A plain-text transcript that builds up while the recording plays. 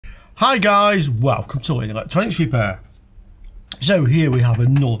Hi guys, welcome to BEIN Electronics Repair. So here we have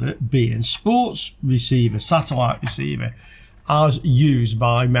another BEIN sports receiver, satellite receiver, as used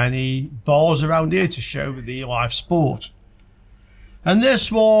by many bars around here to show the live sport. And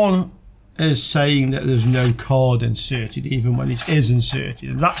this one is saying that there's no card inserted even when it is inserted,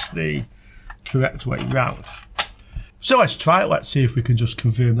 and that's the correct way round. So let's try it, let's see if we can just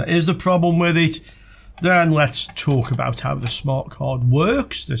confirm that is the problem with it. Then let's talk about how the smart card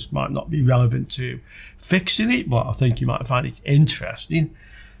works. This might not be relevant to fixing it, but I think you might find it interesting.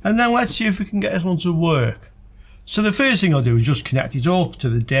 And then let's see if we can get this one to work. So the first thing I'll do is just connect it up to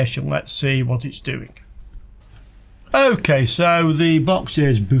the dish and let's see what it's doing. Okay, so the box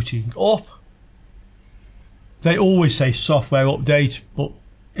is booting up. They always say software update, but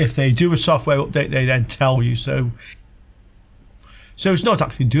if they do a software update, they then tell you so. So it's not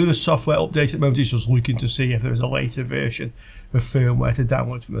actually doing a software update at the moment, it's just looking to see if there's a later version of firmware to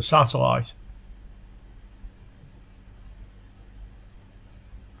download from the satellite.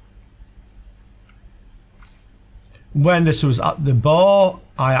 When this was at the bar,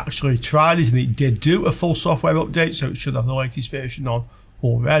 I actually tried it and it did do a full software update, so it should have the latest version on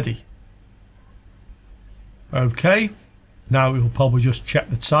already. Okay, now we'll probably just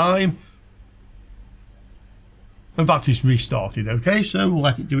check the time. In fact, it's restarted. Okay, so we'll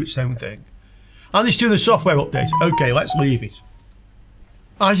let it do its own thing. And it's doing the software update. Okay, let's leave it.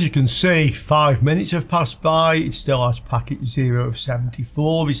 As you can see, 5 minutes have passed by. It still has packet 0 of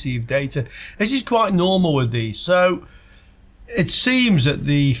 74 received data. This is quite normal with these. So it seems that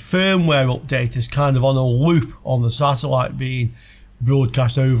the firmware update is kind of on a loop on the satellite being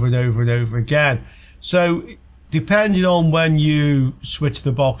broadcast over and over and over again. So depending on when you switch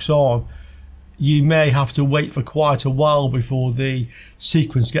the box on, you may have to wait for quite a while before the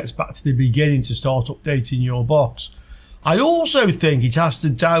sequence gets back to the beginning to start updating your box. I also think it has to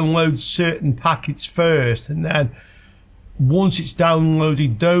download certain packets first, and then once it's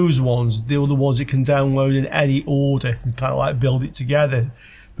downloaded those ones, the other ones it can download in any order and kind of like build it together,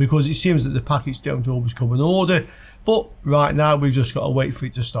 because it seems that the packets don't always come in order. But right now we've just got to wait for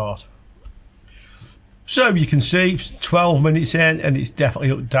it to start. So you can see 12 minutes in and it's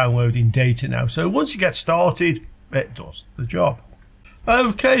definitely downloading data now. So once you get started, it does the job.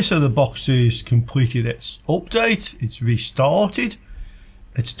 Okay, so the box has completed its update. It's restarted.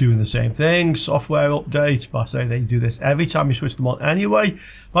 It's doing the same thing, software update. But I say they do this every time you switch them on anyway.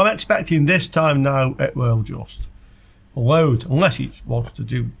 But I'm expecting this time now it will just load, unless it wants to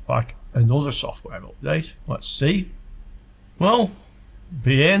do like another software update. Let's see. Well,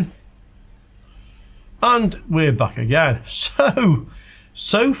 BEIN. And we're back again.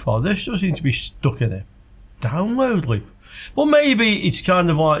 So far this just seems to be stuck in a download loop. Well, maybe it's kind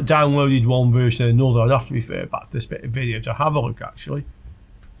of like downloaded one version and another. I'd have to refer back to this bit of video to have a look actually.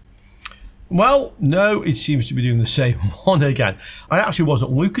 Well, no, it seems to be doing the same one again. I actually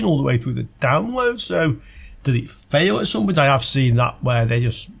wasn't looking all the way through the download, so did it fail at some point? I have seen that where they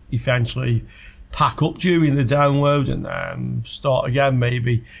just eventually pack up during the download and then start again,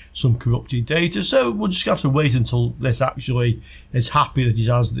 maybe some corrupted data. So we'll just have to wait until this actually is happy that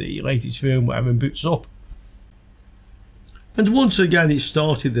it has the latest firmware and boots up. And once again it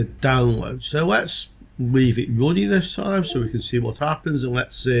started the download, so let's leave it running this time so we can see what happens, and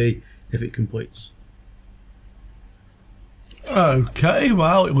let's see if it completes. Okay,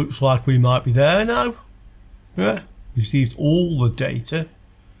 well it looks like we might be there now. Yeah, received all the data.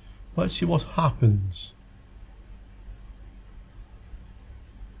 Let's see what happens.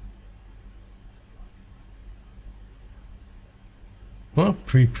 Well,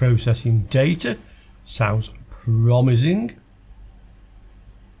 pre-processing data sounds promising.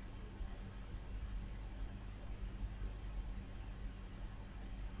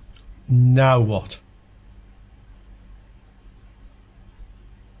 Now what?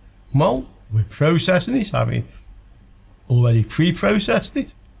 Well, we're processing it, having already pre-processed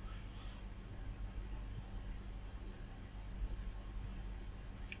it.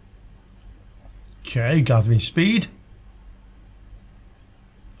 Okay, gathering speed.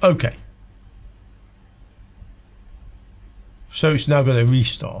 Okay. So it's now going to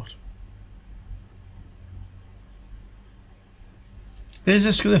restart. Is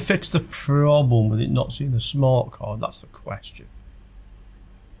this going to fix the problem with it not seeing the smart card? That's the question.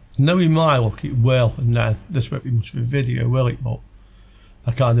 Knowing my luck, it will, and then this won't be much of a video, will it? But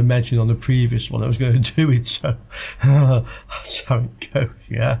I kind of mentioned on the previous one I was going to do it, so that's how it goes,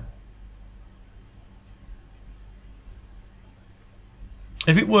 yeah.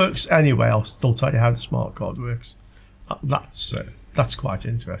 If it works anyway, I'll still tell you how the smart card works. That's quite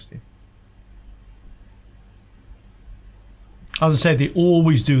interesting. As I said, they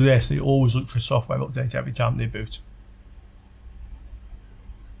always do this. They always look for a software update every time they boot.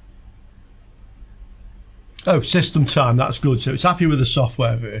 Oh, system time, that's good. So it's happy with the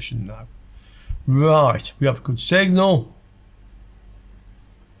software version now. Right, we have a good signal.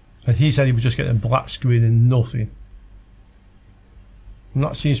 And he said he was just getting a black screen and nothing. And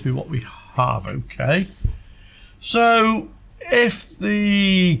that seems to be what we have, okay. So, if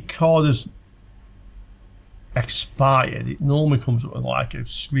the card has expired, it normally comes up with like a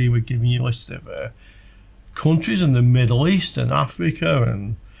screen with giving you a list of countries in the Middle East and Africa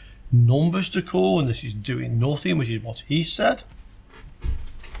and numbers to call, and this is doing nothing, which is what he said.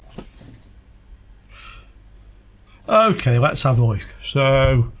 Okay, let's have a look.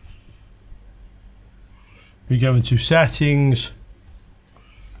 So we go into settings.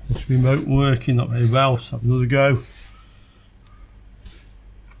 It's remote working, not very well. Let's have another go.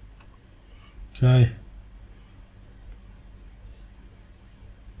 Okay.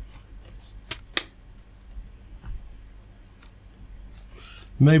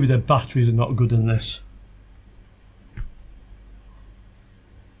 Maybe the batteries are not good in this.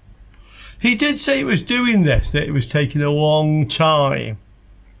 He did say it was doing this, that it was taking a long time.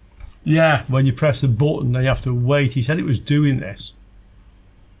 Yeah, when you press the button, then you have to wait. He said it was doing this,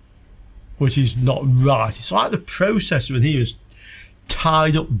 which is not right. It's like the processor in here is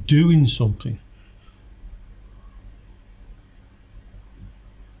tied up doing something.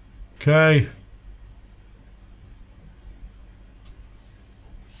 Okay.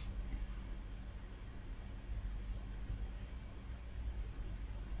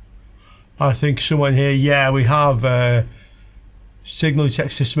 I think someone here, yeah, we have signal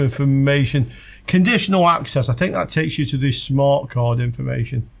detect system information, conditional access. I think that takes you to the smart card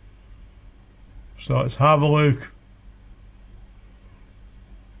information. So let's have a look.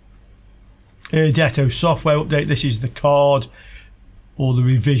 Detto software update. This is the card or the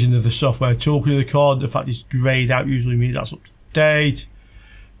revision of the software. Talking of the card, the fact it's grayed out usually means that's up to date.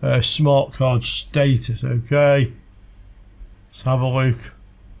 Smart card status. Okay, let's have a look.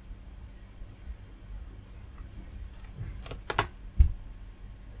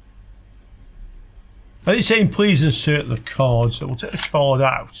 And it's saying please insert the card, so we'll take the card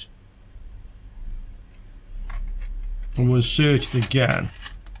out and we'll insert it again.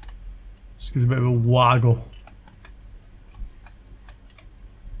 Just gives a bit of a waggle.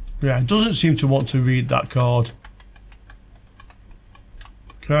 Yeah, it doesn't seem to want to read that card.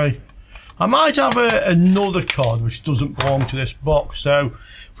 Okay, I might have another card which doesn't belong to this box, so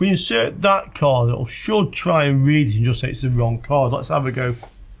if we insert that card, it should try and read it and just say it's the wrong card. Let's have a go.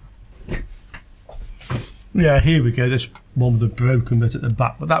 Yeah, here we go, this one with the broken bit at the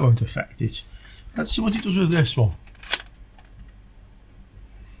back, but that won't affect it. Let's see what it does with this one.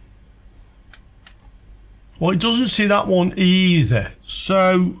 Well, it doesn't see that one either,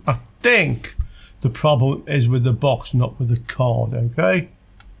 so I think the problem is with the box, not with the card, okay?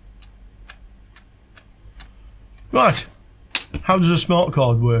 Right, how does a smart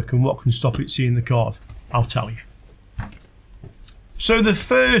card work and what can stop it seeing the card? I'll tell you. So the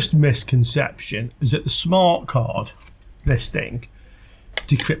first misconception is that the smart card, this thing,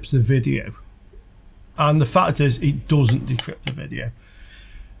 decrypts the video. And the fact is it doesn't decrypt the video.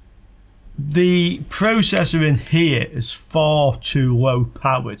 The processor in here is far too low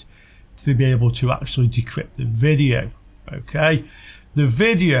powered to be able to actually decrypt the video. Okay, the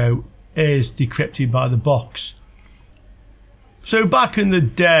video is decrypted by the box. So back in the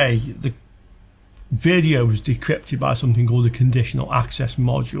day, the video was decrypted by something called a conditional access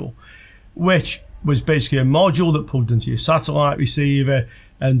module, which was basically a module that plugged into your satellite receiver,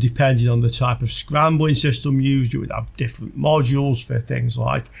 and depending on the type of scrambling system used, you would have different modules for things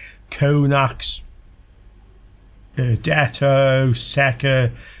like Conax, Detto,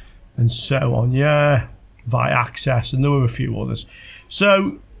 Seca, and so on, yeah, via access, and there were a few others.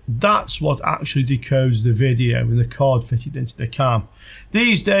 So that's what actually decodes the video and the card fitted into the cam.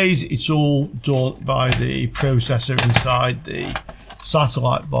 These days it's all done by the processor inside the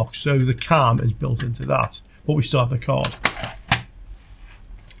satellite box, so the cam is built into that, but we still have the card.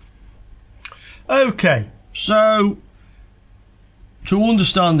 Okay, so to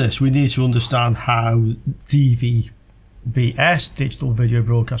understand this, we need to understand how dvb-s, digital video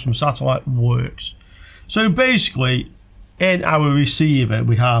broadcast from satellite, works. So basically, in our receiver,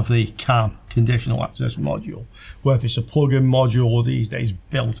 we have the CAM, conditional access module, whether it's a plug-in module or these days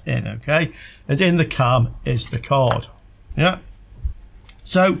built in, okay? And in the CAM is the card, yeah?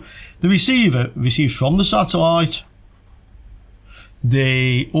 So the receiver receives from the satellite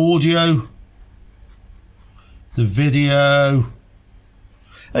the audio, the video,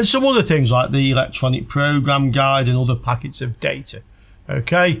 and some other things like the electronic program guide and other packets of data.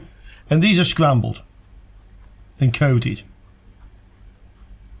 Okay, and these are scrambled, encoded.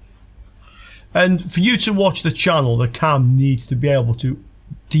 And for you to watch the channel, the cam needs to be able to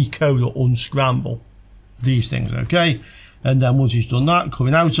decode or unscramble these things, okay? And then once it's done that,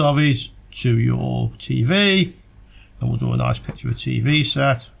 coming out of it to your TV, and we'll draw a nice picture of a TV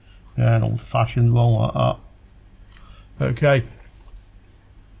set, an old-fashioned one like that. Okay.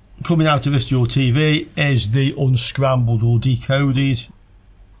 Coming out of this to your TV is the unscrambled or decoded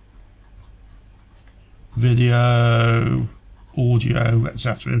video, audio,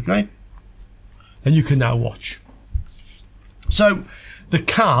 etc. Okay, and you can now watch. So the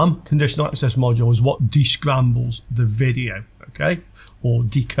CAM, conditional access module, is what descrambles the video, okay, or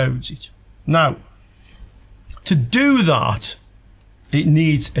decodes it. Now, to do that, it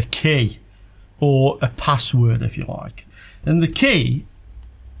needs a key or a password, if you like, and the key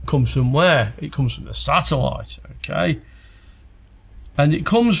comes from where? It comes from the satellite, okay, and it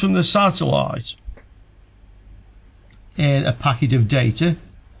comes from the satellite in a packet of data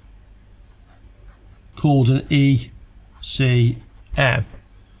called an ECM,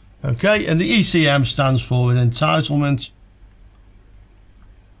 okay, and the ECM stands for an entitlement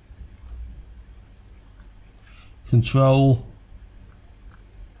control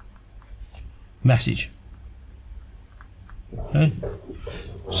message. Okay,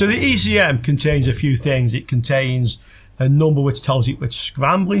 so the ECM contains a few things. It contains a number which tells it which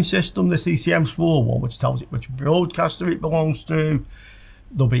scrambling system this ECM's for, one which tells it which broadcaster it belongs to.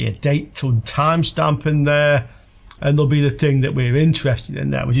 There'll be a date and timestamp in there, and there'll be the thing that we're interested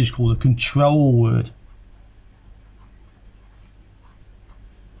in there, which is called a control word.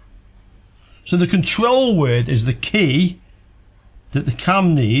 So the control word is the key that the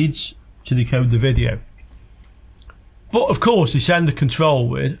cam needs to decode the video. But of course, they send the control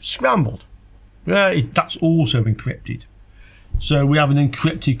word scrambled. That's also encrypted. So we have an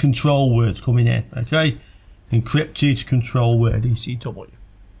encrypted control word coming in, okay? Encrypted control word, ECW.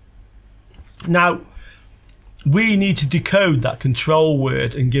 Now, we need to decode that control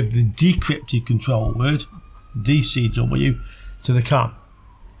word and give the decrypted control word, DCW, to the cam.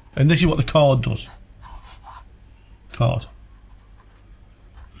 And this is what the card does. Card.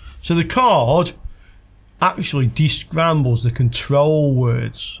 So the card actually descrambles the control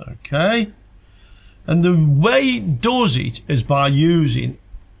words, okay? And the way it does it is by using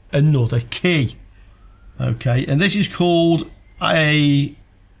another key, okay? And this is called a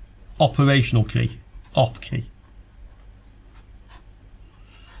operational key, op key.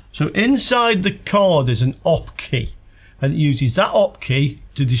 So inside the card is an op key, and it uses that op key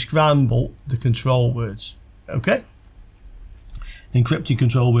to descramble the control words, okay? Encrypted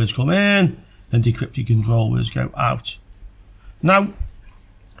control words come in and decrypted control words go out. Now,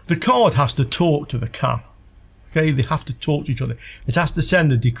 the card has to talk to the cam, okay? They have to talk to each other. It has to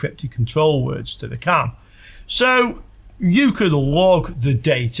send the decrypted control words to the cam. So you could log the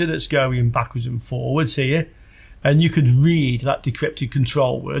data that's going backwards and forwards here, and you could read that decrypted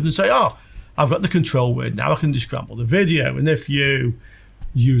control word and say, oh, I've got the control word, now I can descramble the video. And if you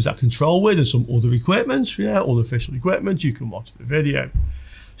use that control word and some other equipment, other official equipment, you can watch the video.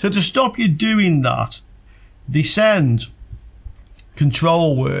 So to stop you doing that, they send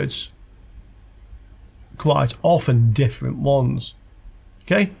control words, quite often different ones,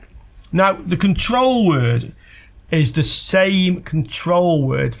 okay? Now, the control word is the same control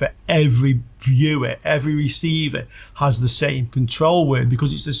word for every viewer. Every receiver has the same control word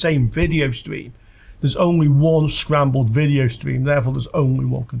because it's the same video stream. There's only one scrambled video stream, therefore there's only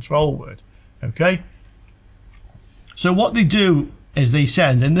one control word, okay? So what they do is they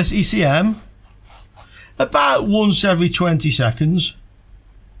send in this ECM about once every 20 seconds.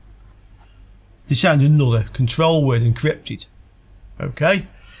 They send another control word encrypted, okay?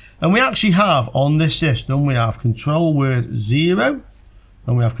 And we actually have on this system, we have control word 0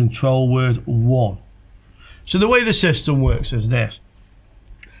 and we have control word 1. So the way the system works is this.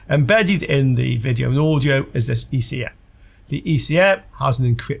 Embedded in the video and audio is this ECM. The ECM has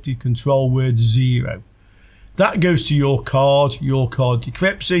an encrypted control word 0. That goes to your card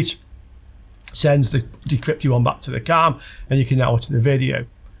decrypts it, sends the decrypted one back to the cam, and you can now watch the video.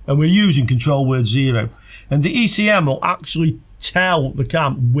 And we're using control word 0. And the ECM will actually tell the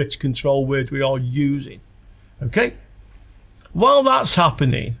cam which control word we are using, okay? While that's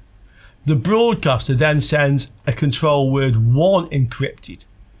happening, the broadcaster then sends a control word 1 encrypted.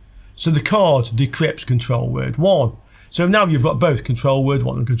 So the card decrypts control word 1. So now you've got both control word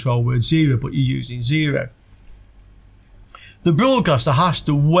 1 and control word 0, but you're using 0. the broadcaster has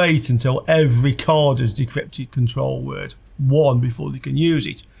to wait until every card has decrypted control word 1 before they can use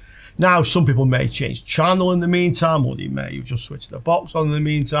it. Now, some people may change channel in the meantime, or they may have just switched the box on in the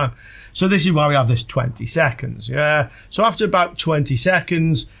meantime. So this is why we have this 20 seconds. Yeah. So after about 20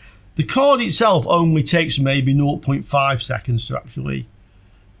 seconds, the card itself only takes maybe 0.5 seconds to actually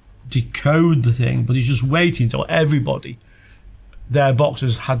decode the thing, but it's just waiting until everybody, their box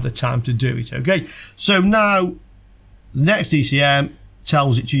has had the time to do it. Okay. So now the next ECM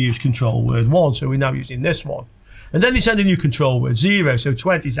tells it to use control word 1. So we're now using this one. And then they send a new control word 0. So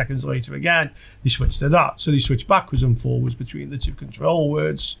 20 seconds later again, they switch to that. So they switch backwards and forwards between the two control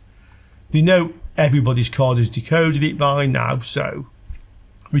words. They know everybody's card has decoded it by now, so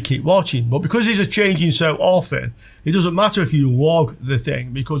we keep watching. But because these are changing so often, it doesn't matter if you log the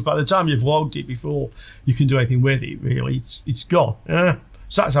thing, because by the time you've logged it before you can do anything with it, really, it's gone. Yeah?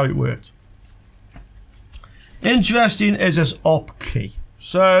 So that's how it works. Interesting is this op key.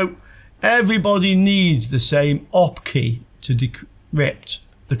 So everybody needs the same op key to decrypt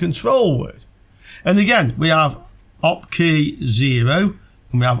the control word. And again, we have op key 0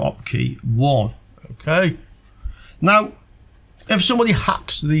 and we have op key 1. Okay. Now, if somebody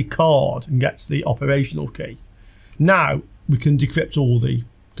hacks the card and gets the operational key, now we can decrypt all the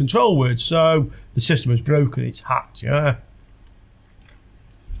control words. So the system is broken, it's hacked. Yeah.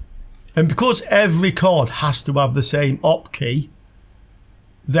 And because every card has to have the same op key,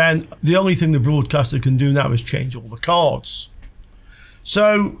 then the only thing the broadcaster can do now is change all the cards.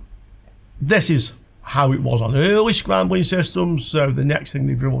 So this is how it was on early scrambling systems. So the next thing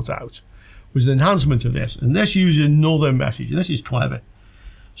they brought out was an enhancement of this, and this uses another message, and this is clever.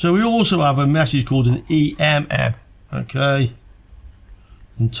 So we also have a message called an EMM, okay,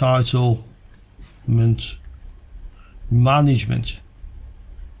 entitlement management.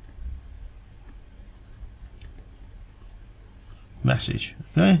 Message,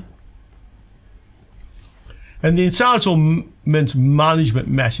 okay, and the entitlement management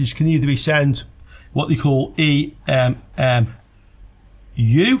message can either be sent what they call EMMU,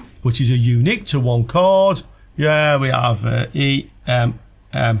 which is a unique to one card. Yeah, we have EMMG,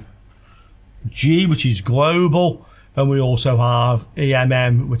 which is global, and we also have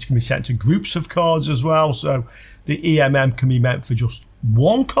EMM, which can be sent to groups of cards as well. So the EMM can be meant for just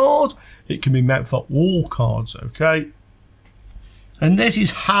one card, it can be meant for all cards, okay. And this is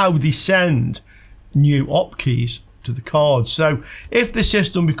how they send new op keys to the cards. So if the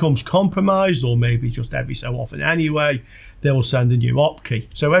system becomes compromised, or maybe just every so often anyway, they will send a new op key.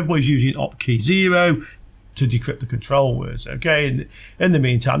 So everybody's using op key 0 to decrypt the control words. Okay, and in the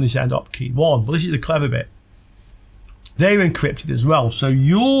meantime, they send op key 1. But this is the clever bit. They're encrypted as well. So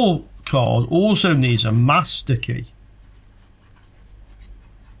your card also needs a master key.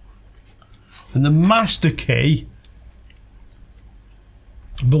 And the master key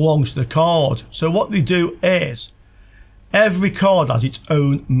belongs to the card. So what they do is every card has its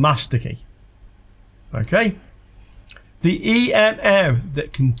own master key. Okay, the EMM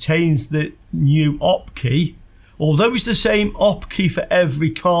that contains the new op key, although it's the same op key for every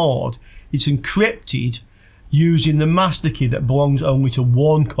card, it's encrypted using the master key that belongs only to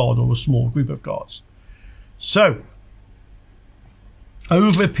one card or a small group of cards. So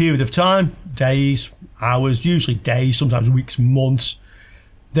over a period of time, days, hours, usually days, sometimes weeks, months,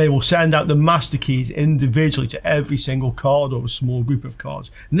 they will send out the master keys individually to every single card or a small group of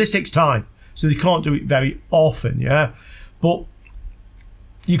cards. And this takes time, so they can't do it very often, yeah? But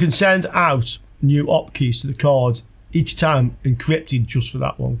you can send out new op keys to the cards each time encrypted just for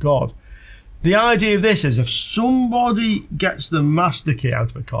that one card. The idea of this is if somebody gets the master key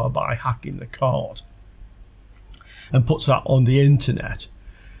out of a card by hacking the card and puts that on the internet,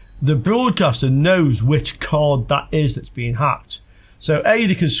 the broadcaster knows which card that is that's being hacked. So A,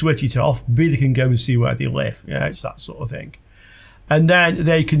 they can switch it off, B, they can go and see where they live. Yeah, it's that sort of thing. And then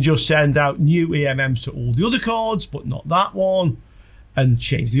they can just send out new EMMs to all the other cards, but not that one, and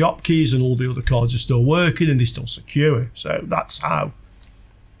change the op keys, and all the other cards are still working and they're still secure. So that's how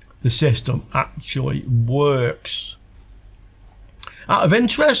the system actually works. Out of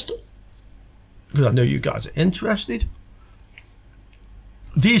interest, because I know you guys are interested,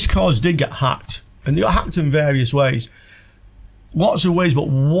 these cards did get hacked, and they got hacked in various ways. Lots of ways, but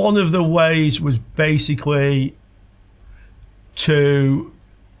one of the ways was basically to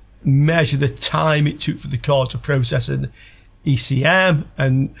measure the time it took for the card to process an ECM,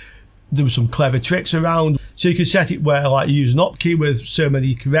 and there were some clever tricks around. So you can set it where, like, you use an opt key with so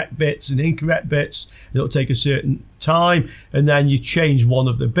many correct bits and incorrect bits. It'll take a certain time, and then you change one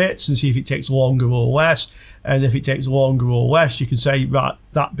of the bits and see if it takes longer or less. And if it takes longer or less, you can say, right,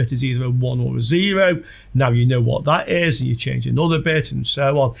 that bit is either a 1 or a 0. Now you know what that is, and you change another bit, and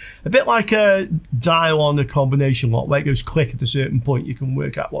so on. A bit like a dial on a combination lock, where it goes click at a certain point, you can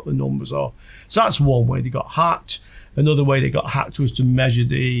work out what the numbers are. So that's one way they got hacked. Another way they got hacked was to measure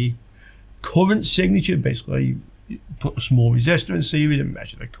the current signature. Basically, you put a small resistor in series and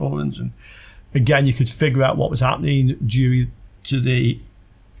measure the current, and again, you could figure out what was happening due to the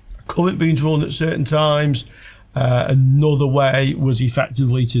current being drawn at certain times. Another way was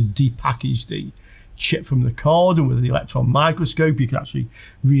effectively to depackage the chip from the card, and with the electron microscope you could actually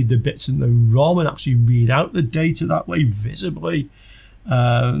read the bits in the ROM and actually read out the data that way visibly.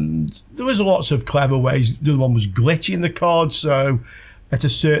 And there was lots of clever ways. The other one was glitching the card, so at a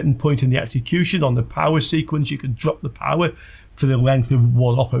certain point in the execution on the power sequence, you could drop the power for the length of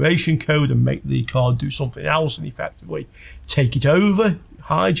one operation code and make the card do something else and effectively take it over,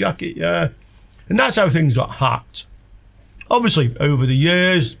 hijack it, yeah. And that's how things got hacked. Obviously, over the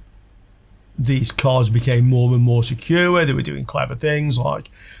years, these cards became more and more secure. They were doing clever things like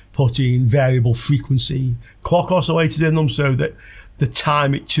putting variable frequency clock oscillators in them so that the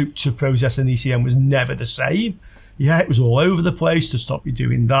time it took to process an ECM was never the same. Yeah, it was all over the place to stop you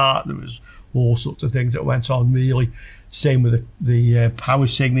doing that. There was all sorts of things that went on, really. Same with the power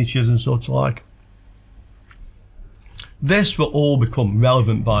signatures and such like. This will all become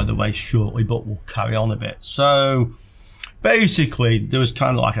relevant, by the way, shortly, but we'll carry on a bit. So basically, there was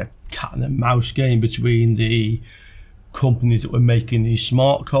kind of like a cat and mouse game between the companies that were making these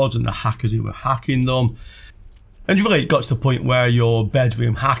smart cards and the hackers who were hacking them. And really, it got to the point where your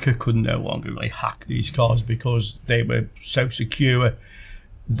bedroom hacker could no longer really hack these cards because they were so secure.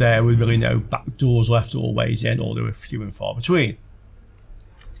 There were really no back doors left or ways in, or they were few and far between.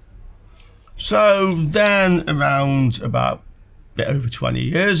 So then, around about a bit over 20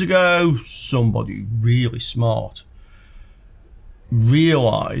 years ago, somebody really smart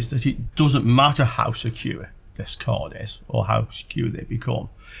realised that it doesn't matter how secure this card is or how secure they become,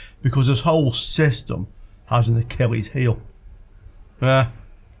 because this whole system has an Achilles heel. And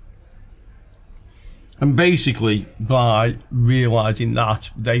basically, by realising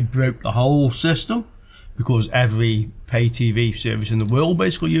that, they broke the whole system, because every pay TV service in the world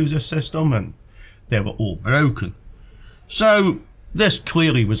basically used this system, and they were all broken. So this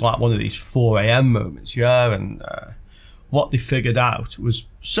clearly was like one of these 4 AM moments, yeah, and what they figured out was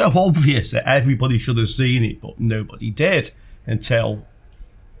so obvious that everybody should have seen it, but nobody did until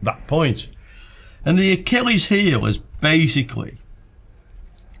that point. And the Achilles heel is basically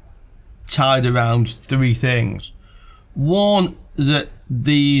tied around 3 things. One, that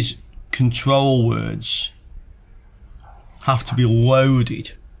these control words have to be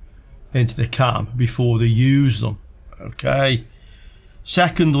loaded into the CAM before they use them. Okay.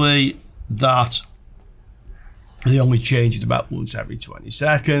 Secondly, that they only change it about once every 20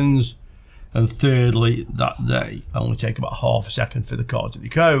 seconds. And thirdly, that they only take about half a second for the card to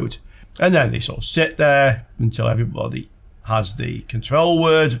decode. And then they sort of sit there until everybody has the control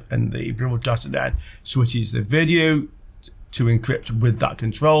word, and the broadcaster then switches the video to encrypt with that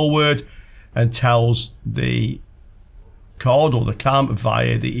control word and tells the card or the CAM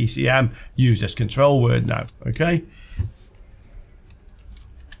via the ECM, use this control word now, okay?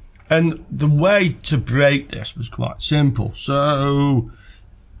 And the way to break this was quite simple. So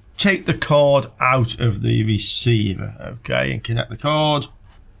take the card out of the receiver, okay, and connect the card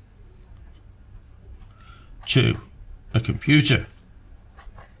to a computer,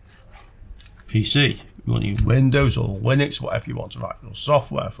 PC, running Windows or Linux, whatever you want to write your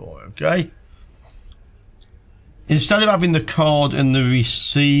software for, okay? Instead of having the card in the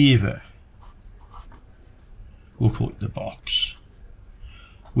receiver, we'll call it the box,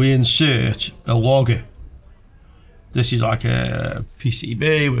 we insert a logger. This is like a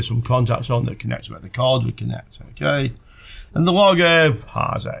PCB with some contacts on that connects where the card would connect, okay? And the logger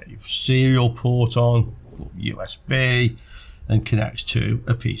has a serial port on, USB, and connects to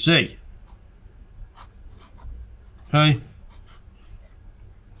a PC. Okay.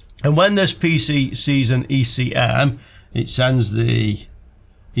 And when this PC sees an ECM, it sends the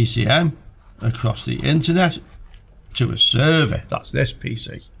ECM across the internet to a server. That's this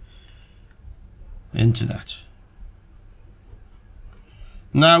PC. Internet.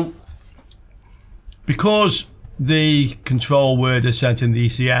 Now, because the control word is sent in the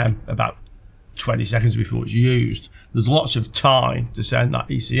ECM about 20 seconds before it's used, there's lots of time to send that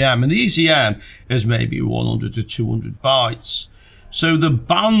ECM, and the ECM is maybe 100 to 200 bytes. So the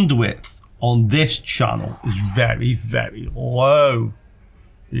bandwidth on this channel is very, very low.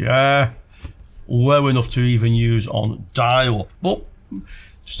 Yeah, low enough to even use on dial-up. But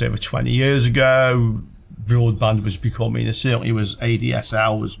just over 20 years ago, broadband was becoming, certainly was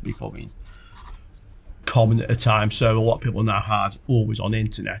ADSL was becoming common at the time, so a lot of people now had always on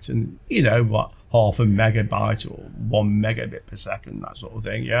internet, and you know what, half a megabyte or 1 megabit per second, that sort of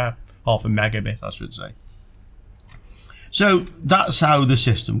thing. Yeah, half a megabit I should say. So that's how the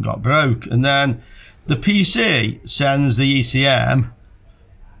system got broke, and then the PC sends the ECM,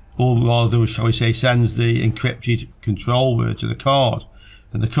 or rather shall we say sends the encrypted control word to the card,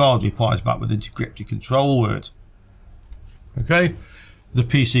 and the card replies back with the decrypted control word. Okay, the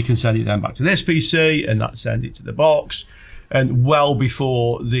PC can send it then back to this PC, and that sends it to the box, and well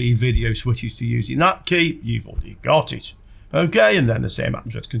before the video switches to using that key, you've already got it. Okay, and then the same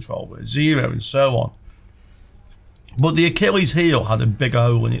happens with control word 0 and so on. But the Achilles heel had a bigger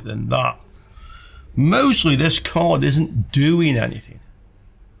hole in it than that. Mostly this card isn't doing anything.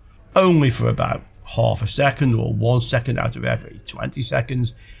 Only for about half a second or 1 second out of every 20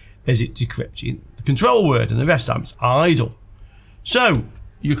 seconds is it decrypting the control word, and the rest of the time it's idle. So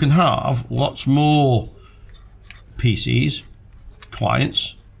you can have lots more PCs,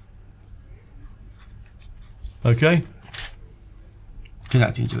 clients, okay,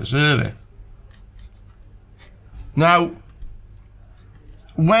 connecting to the server. Now,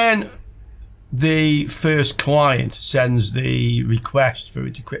 when the first client sends the request for a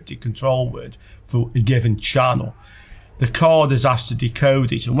decrypted control word for a given channel, the card is asked to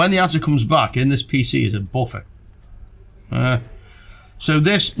decode it, and when the answer comes back in this PC is a buffer. So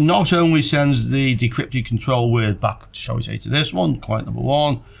this not only sends the decrypted control word back, shall we say, to this one, client number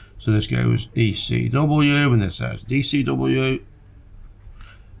 1. So this goes ECW, and this says DCW.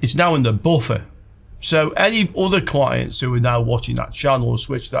 It's now in the buffer. So any other clients who are now watching that channel or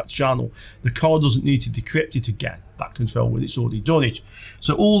switch that channel, the card doesn't need to decrypt it again, that control word, it's already done it.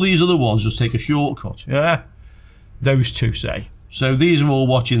 So all these other ones just take a shortcut, yeah? Those two say. So these are all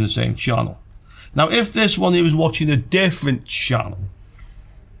watching the same channel. Now if this one was watching a different channel,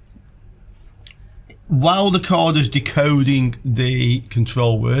 while the card is decoding the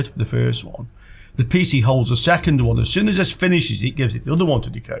control word, the first one, the PC holds the second one. As soon as this finishes, it gives it the other one to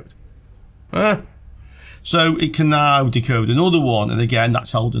decode. So it can now decode another one, and again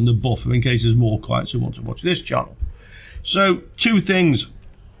that's held in the buffer in case there's more clients who want to watch this channel. So two things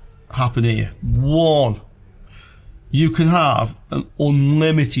happen here. One, you can have an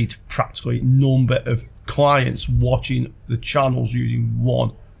unlimited practically number of clients watching the channels using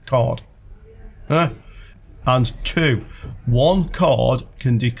one card. And two, one card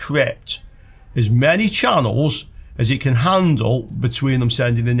can decrypt as many channels as it can handle between them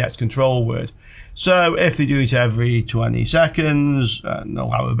sending the next control word. So if they do it every 20 seconds and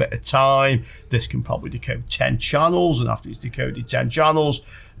they'll have a bit of time, this can probably decode 10 channels, and after it's decoded 10 channels,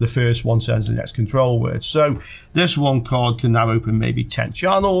 the first one sends the next control word. So this one card can now open maybe 10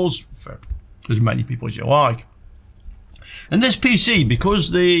 channels for as many people as you like. And this PC,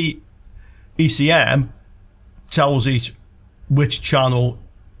 because the ECM tells it which channel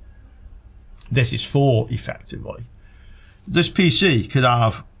this is for effectively, this PC could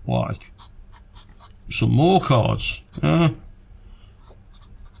have like some more cards, some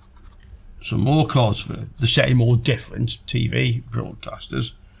more cards for the same or different TV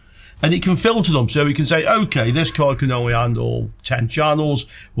broadcasters, and it can filter them. So we can say, okay, this card can only handle 10 channels,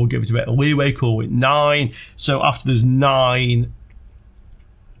 we'll give it a bit of leeway, call it 9. So after there's 9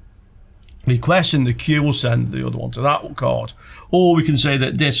 requests, and the queue will send the other one to that card. Or we can say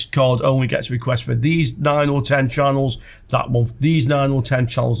that this card only gets requests for these 9 or 10 channels, that one for these 9 or 10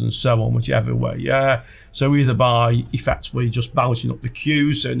 channels, and so on, whichever way. Yeah, so either by effectively just balancing up the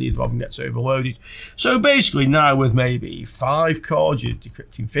queue so neither of them gets overloaded. So basically now with maybe 5 cards, you're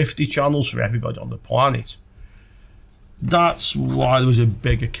decrypting 50 channels for everybody on the planet. That's why there was a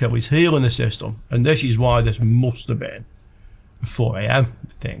big Achilles heel in the system, and this is why this must have been a 4 AM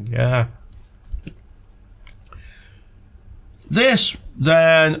thing. Yeah. This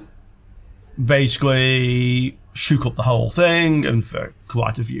then basically shook up the whole thing, and for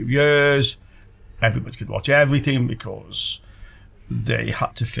quite a few years everybody could watch everything because they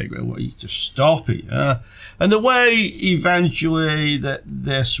had to figure a way to stop it. And the way eventually that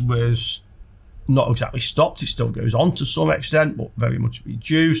this was not exactly stopped, it still goes on to some extent but very much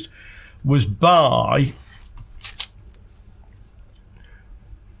reduced, was by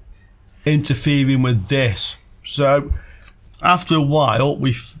interfering with this. So after a while,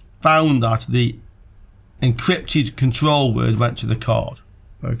 we found that the encrypted control word went to the card.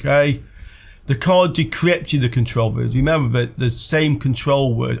 Okay, The card decrypted the control words. Remember that the same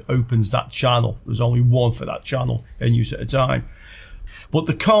control word opens that channel. There's only one for that channel in use at a time. But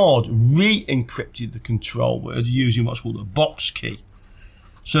the card re-encrypted the control word using what's called a box key.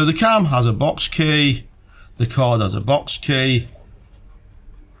 So the cam has a box key, the card has a box key,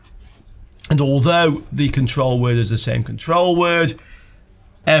 and although the control word is the same control word,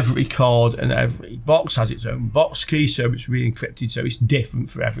 every card and every box has its own box key, so it's re-encrypted, so it's different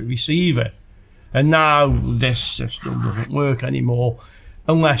for every receiver. And now this system doesn't work anymore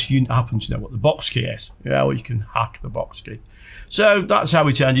unless you happen to know what the box key is. Yeah, or you can hack the box key. So that's how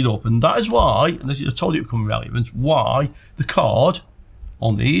it ended up, and that is why, and this is, I told you it become relevant, why the card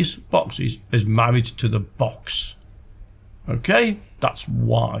on these boxes is married to the box. Okay, that's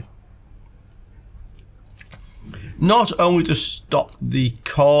why. Not only to stop the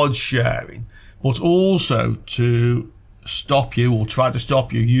card sharing, but also to stop you, or try to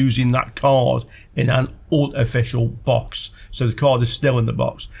stop you using that card in an unofficial box. So the card is still in the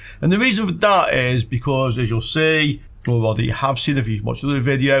box. And the reason for that is because, as you'll see, or rather you have seen if you watch the other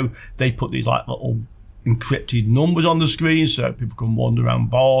video, they put these like little encrypted numbers on the screen so people can wander around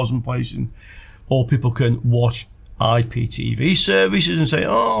bars and places, or people can watch IPTV services and say,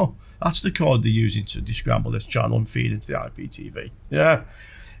 oh, that's the card they're using to descramble this channel and feed into the IPTV. Yeah.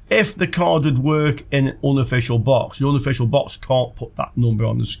 If the card would work in an unofficial box, the unofficial box can't put that number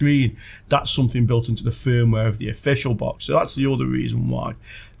on the screen. That's something built into the firmware of the official box. So that's the other reason why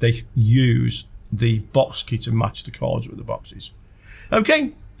they use the box key to match the cards with the boxes.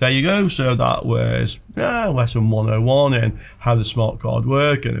 Okay, there you go. So that was lesson 101 in how the smart card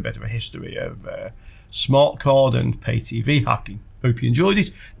work, and a bit of a history of smart card and pay TV hacking. Hope you enjoyed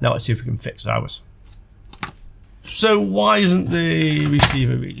it. Now let's see if we can fix ours. So why isn't the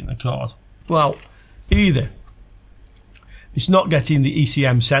receiver reading the card? Well, either it's not getting the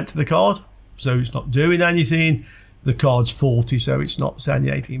ECM sent to the card, so it's not doing anything. The card's faulty, so it's not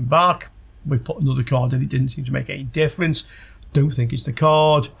sending anything back. We put another card in, it didn't seem to make any difference. Don't think it's the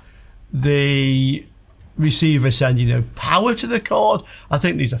card. The receiver sending no power to the card. I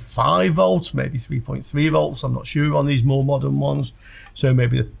think these are 5 volts, maybe 3.3 volts. I'm not sure on these more modern ones. So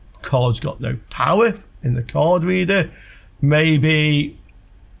maybe the card's got no power in the card reader. Maybe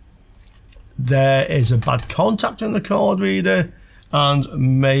there is a bad contact in the card reader, and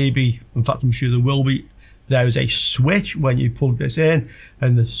maybe, in fact I'm sure there will be, there is a switch when you plug this in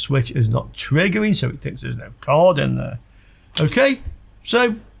and the switch is not triggering, so it thinks there's no card in there. Okay,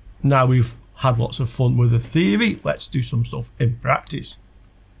 so now we've had lots of fun with the theory, let's do some stuff in practice.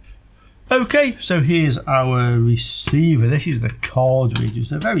 Okay, so here's our receiver. This is the card reader.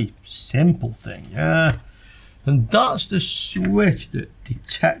 It's a very simple thing, yeah. And that's the switch that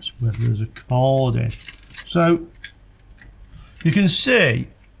detects whether there's a card in. So you can see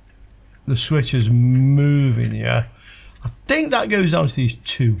the switch is moving, yeah. I think that goes down to these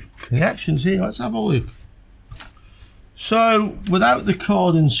 2 connections here. Let's have a look. So without the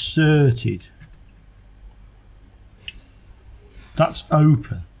card inserted, that's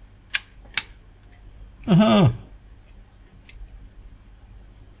open. Have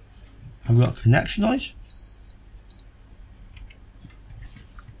we got a connection on it?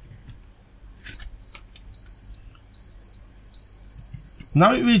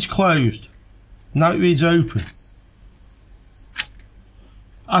 Now it reads closed. Now it reads open.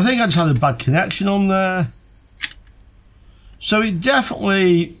 I think I just had a bad connection on there. So it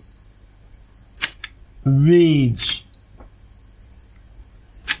definitely reads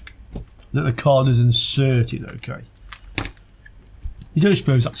that the card is inserted, okay. You don't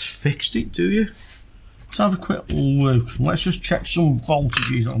suppose that's fixed it, do you? Let's have a quick look. Let's just check some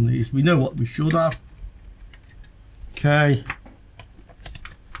voltages on these. We know what we should have. Okay.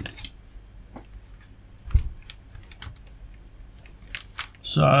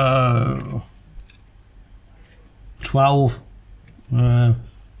 So 12.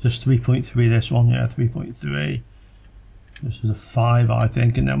 Just 3.3 this one, yeah, 3.3. This is a 5, I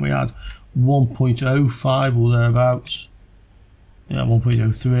think, and then we had 1.05 or thereabouts. Yeah,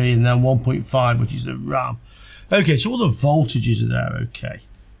 1.03, and then 1.5, which is the RAM. Okay, so all the voltages are there, okay.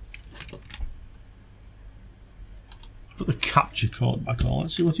 Let's put the capture card back on.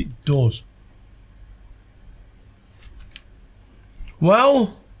 Let's see what it does.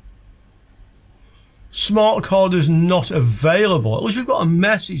 Well, smart card is not available. At least we've got a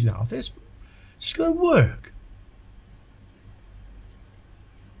message now. Is this going to work?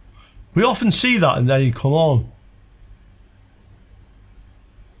 We often see that and then you come on.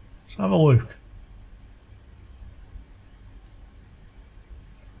 Let's have a look.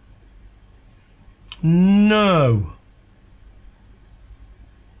 No.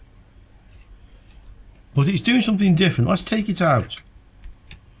 but it's doing something different. Let's take it out.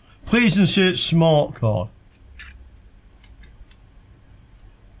 Please insert smart card.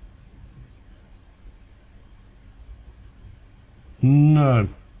 No.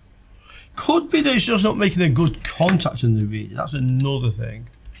 Could be that it's just not making a good contact in the reader. That's another thing.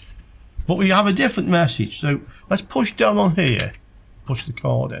 But we have a different message. So let's push down on here. Push the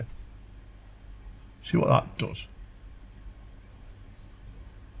card in. See what that does.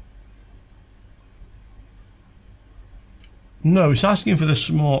 No, it's asking for the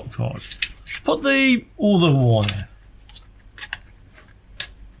smart card. Put the other one in.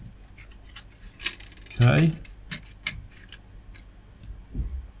 Okay.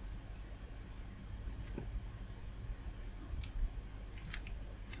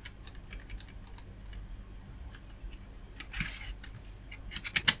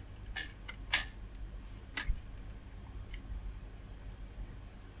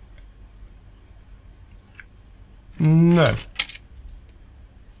 No.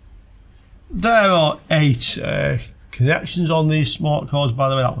 There are 8 connections on these smart cards, by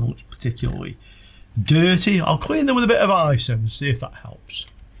the way. That one looks particularly dirty. I'll clean them with a bit of ISO and see if that helps.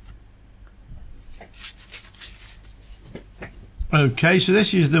 Okay, so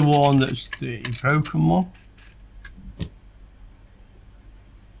this is the one that's the broken one.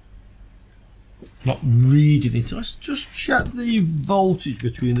 Not reading it. Let's just check the voltage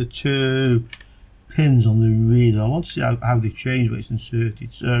between the 2 pins on the reader. I want to see how they change when it's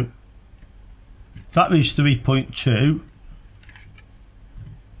inserted. So that reads 3.2.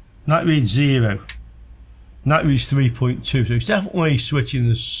 That reads 0. And that reads 3.2. So it's definitely switching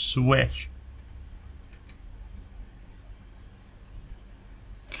the switch.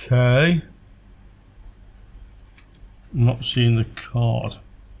 Okay. I'm not seeing the card.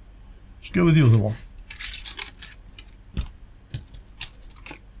 Let's go with the other one.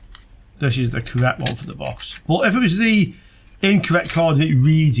 This is the correct one for the box. Well, if it was the incorrect card and it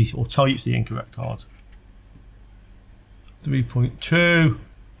reads it, it'll tell you it's the incorrect card. 3.2.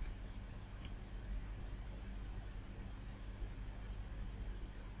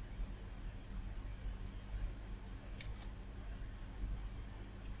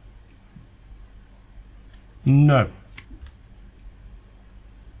 No.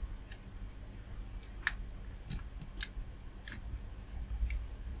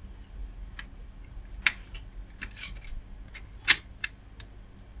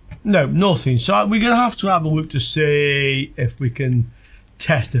 No, nothing. So we're going to have a look to see if we can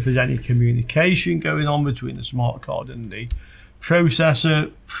test if there's any communication going on between the smart card and the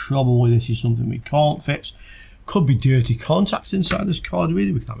processor. Probably this is something we can't fix. Could be dirty contacts inside this card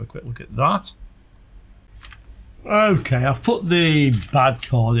reader. We can have a quick look at that. Okay, I've put the bad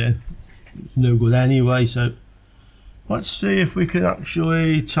card in. It's no good anyway, so let's see if we can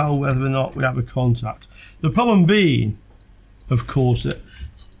actually tell whether or not we have a contact. The problem being, of course, that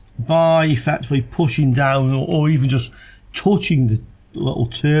by effectively pushing down or even just touching the little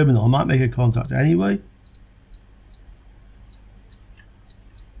terminal, I might make a contact anyway.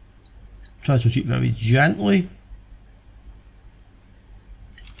 Try to touch it very gently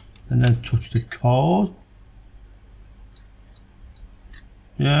and then touch the card.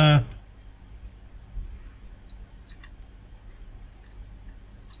 Yeah.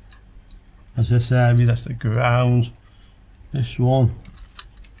 As this area, that's the ground. This one.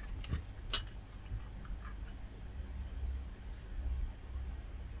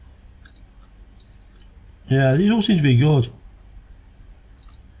 Yeah, these all seem to be good.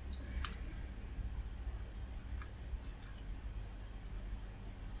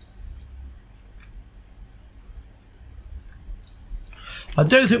 I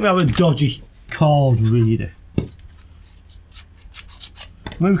don't think we have a dodgy card reader. I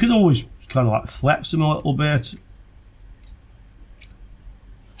mean, we can always kind of like flex them a little bit.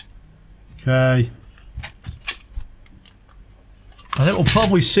 Okay. I think we'll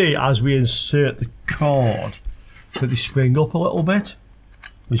probably see as we insert the card that they spring up a little bit,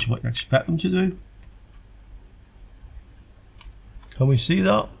 which is what you expect them to do. Can we see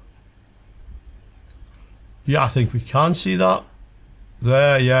that? Yeah, I think we can see that.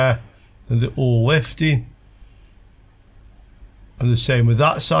 There, yeah. And they're all lifting. And the same with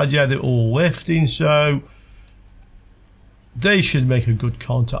that side, yeah, they're all lifting. So they should make a good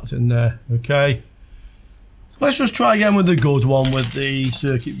contact in there, okay? Let's just try again with the good one with the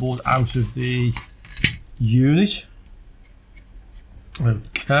circuit board out of the unit.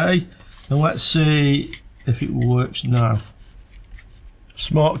 Okay, and let's see if it works now.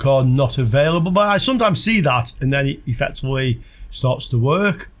 Smart card not available, but I sometimes see that and then it effectively starts to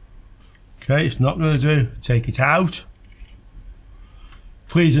work. Okay, it's not going to do. Take it out.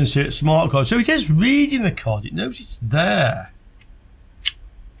 Please insert Smartcard. So it is reading the card. It knows it's there.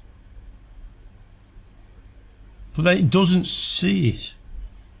 But then it doesn't see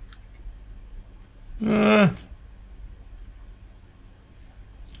it.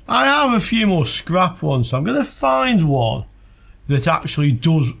 I have a few more scrap ones, so I'm going to find one that actually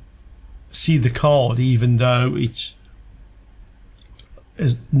does see the card even though it's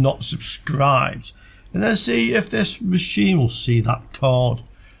is not subscribed, and then see if this machine will see that card.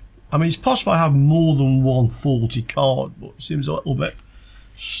 I mean, it's possible I have more than one faulty card, but it seems a little bit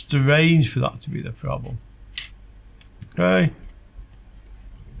strange for that to be the problem. Okay,